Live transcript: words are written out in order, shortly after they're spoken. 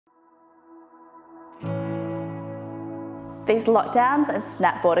These lockdowns and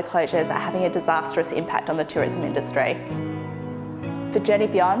snap border closures are having a disastrous impact on the tourism industry. For Journey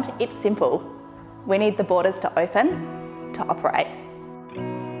Beyond, it's simple. We need the borders to open to operate.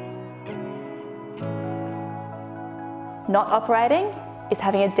 Not operating is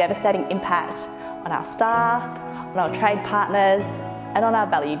having a devastating impact on our staff, on our trade partners, and on our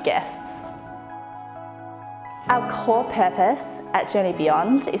valued guests. Our core purpose at Journey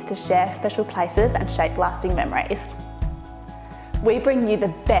Beyond is to share special places and shape lasting memories. We bring you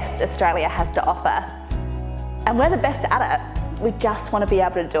the best Australia has to offer, and we're the best at it. We just want to be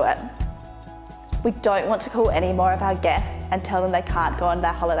able to do it. We don't want to call any more of our guests and tell them they can't go on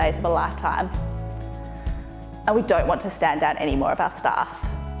their holidays of a lifetime. And we don't want to stand down any more of our staff.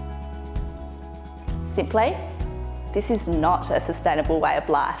 Simply, this is not a sustainable way of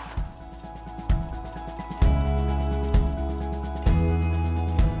life.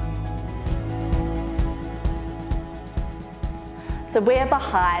 So we're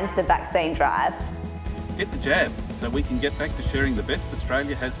behind the vaccine drive. Get the jab so we can get back to sharing the best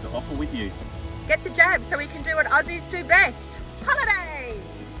Australia has to offer with you. Get the jab so we can do what Aussies do best. Holiday!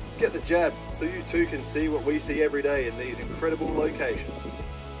 Get the jab so you too can see what we see every day in these incredible locations.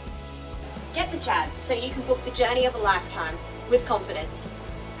 Get the jab so you can book the journey of a lifetime with confidence.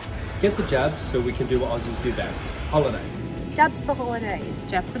 Get the jab so we can do what Aussies do best. Holiday. Jabs for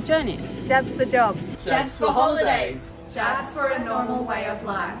holidays. Jabs for journeys. Jabs for jobs. Jabs for holidays. Jabs for a normal way of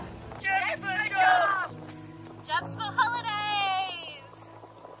life. Jabs for jobs. Jabs for holidays.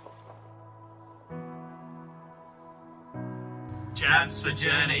 Jabs for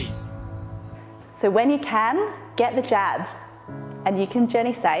journeys. So when you can, get the jab, and you can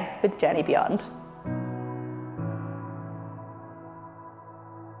journey safe with Journey Beyond.